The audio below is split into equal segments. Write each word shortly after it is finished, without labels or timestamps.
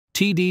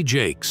T.D.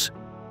 Jakes.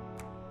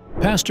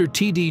 Pastor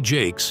T.D.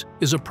 Jakes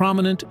is a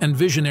prominent and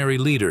visionary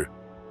leader,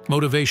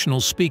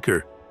 motivational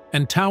speaker,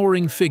 and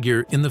towering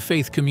figure in the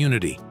faith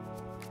community.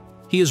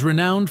 He is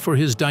renowned for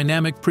his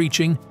dynamic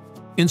preaching,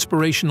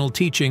 inspirational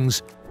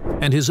teachings,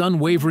 and his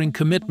unwavering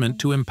commitment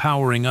to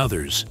empowering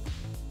others.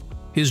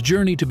 His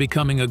journey to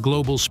becoming a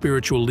global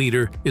spiritual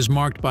leader is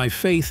marked by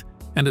faith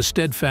and a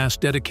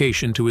steadfast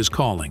dedication to his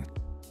calling.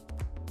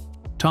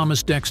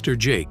 Thomas Dexter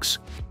Jakes,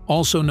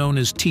 also known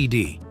as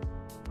T.D.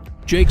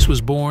 Jakes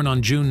was born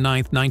on June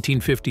 9,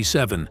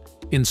 1957,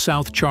 in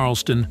South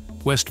Charleston,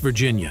 West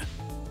Virginia.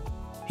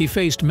 He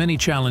faced many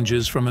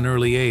challenges from an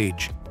early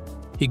age.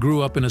 He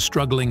grew up in a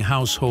struggling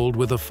household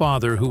with a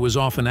father who was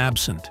often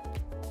absent.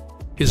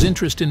 His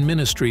interest in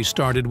ministry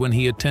started when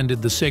he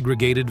attended the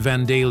segregated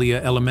Vandalia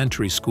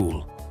Elementary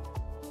School.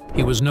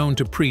 He was known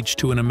to preach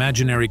to an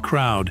imaginary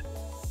crowd,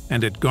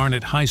 and at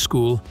Garnet High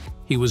School,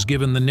 he was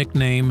given the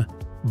nickname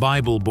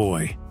Bible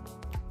Boy.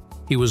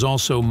 He was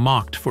also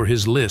mocked for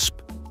his lisp,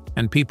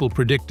 and people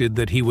predicted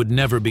that he would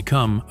never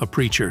become a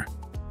preacher.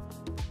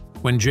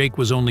 When Jake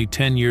was only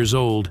 10 years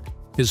old,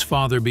 his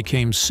father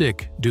became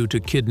sick due to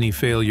kidney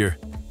failure.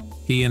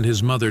 He and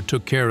his mother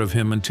took care of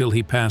him until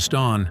he passed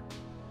on.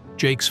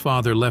 Jake's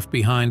father left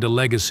behind a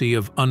legacy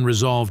of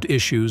unresolved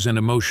issues and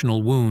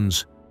emotional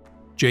wounds.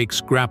 Jakes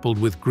grappled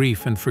with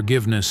grief and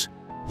forgiveness,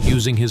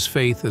 using his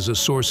faith as a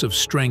source of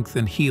strength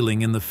and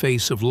healing in the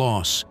face of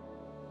loss.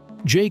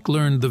 Jake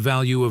learned the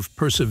value of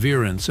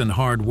perseverance and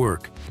hard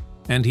work,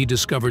 and he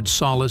discovered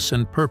solace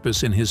and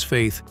purpose in his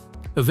faith,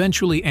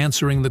 eventually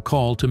answering the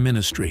call to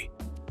ministry.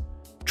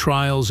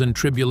 Trials and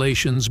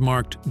tribulations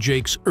marked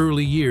Jake's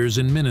early years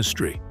in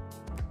ministry.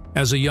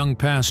 As a young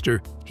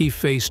pastor, he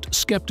faced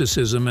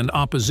skepticism and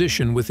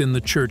opposition within the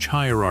church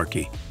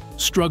hierarchy,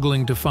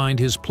 struggling to find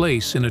his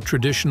place in a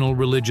traditional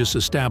religious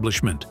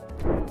establishment.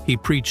 He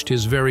preached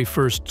his very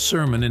first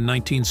sermon in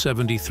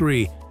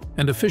 1973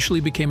 and officially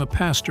became a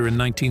pastor in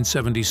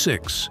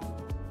 1976.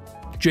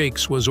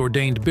 Jakes was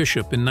ordained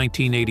bishop in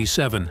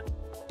 1987.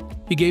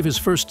 He gave his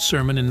first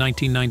sermon in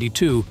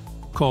 1992,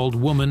 called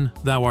Woman,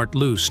 Thou Art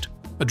Loosed,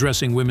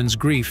 addressing women's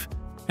grief,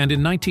 and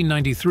in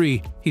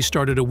 1993 he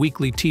started a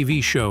weekly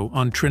TV show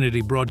on Trinity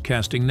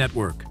Broadcasting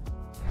Network.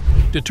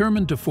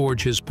 Determined to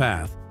forge his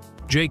path,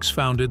 Jakes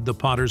founded the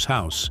Potter's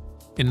House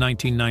in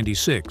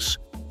 1996,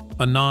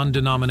 a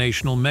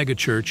non-denominational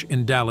megachurch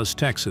in Dallas,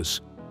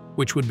 Texas,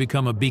 which would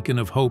become a beacon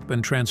of hope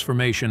and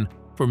transformation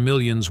for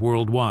millions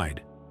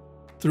worldwide.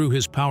 Through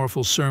his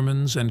powerful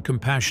sermons and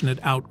compassionate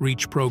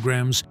outreach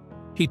programs,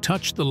 he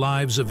touched the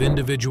lives of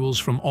individuals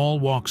from all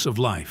walks of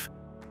life,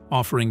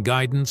 offering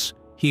guidance,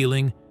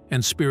 healing,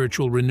 and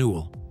spiritual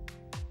renewal.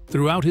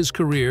 Throughout his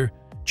career,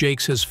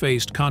 Jakes has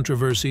faced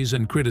controversies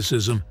and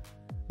criticism,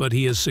 but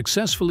he has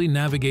successfully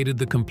navigated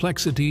the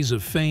complexities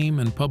of fame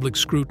and public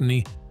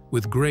scrutiny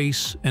with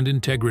grace and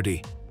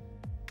integrity.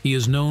 He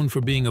is known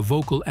for being a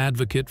vocal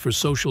advocate for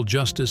social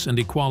justice and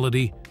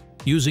equality,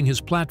 using his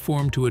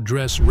platform to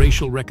address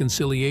racial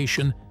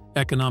reconciliation,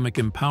 economic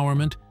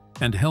empowerment,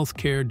 and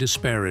healthcare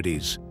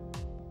disparities.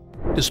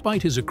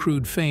 Despite his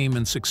accrued fame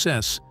and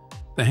success,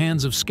 the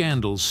hands of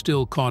scandals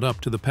still caught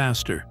up to the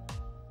pastor.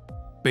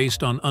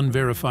 Based on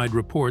unverified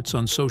reports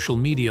on social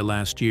media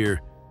last year,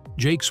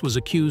 Jakes was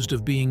accused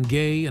of being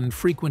gay and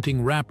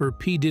frequenting rapper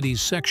P.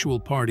 Diddy's sexual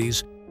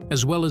parties,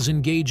 as well as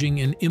engaging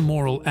in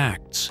immoral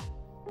acts.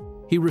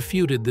 He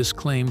refuted this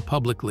claim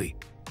publicly.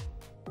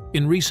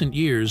 In recent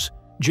years,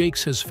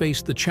 Jakes has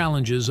faced the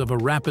challenges of a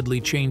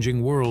rapidly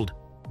changing world,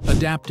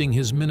 adapting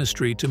his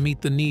ministry to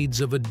meet the needs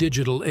of a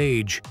digital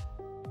age.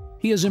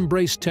 He has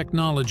embraced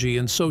technology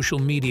and social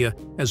media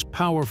as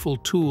powerful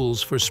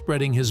tools for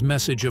spreading his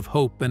message of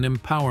hope and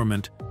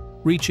empowerment,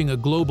 reaching a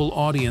global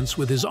audience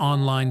with his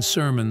online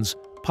sermons,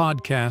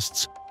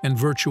 podcasts, and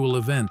virtual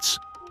events.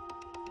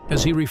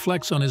 As he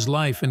reflects on his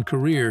life and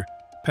career,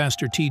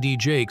 Pastor T.D.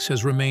 Jakes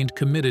has remained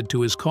committed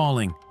to his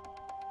calling.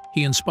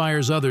 He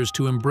inspires others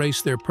to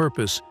embrace their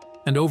purpose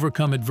and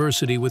overcome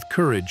adversity with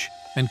courage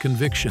and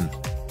conviction.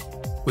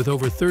 With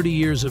over 30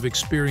 years of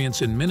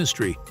experience in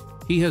ministry,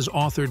 he has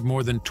authored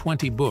more than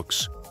 20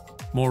 books.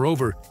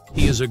 Moreover,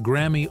 he is a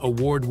Grammy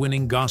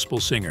award-winning gospel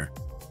singer.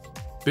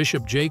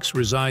 Bishop Jakes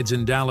resides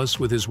in Dallas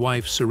with his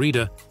wife,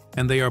 Sarita,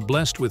 and they are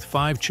blessed with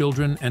 5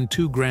 children and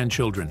 2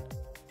 grandchildren.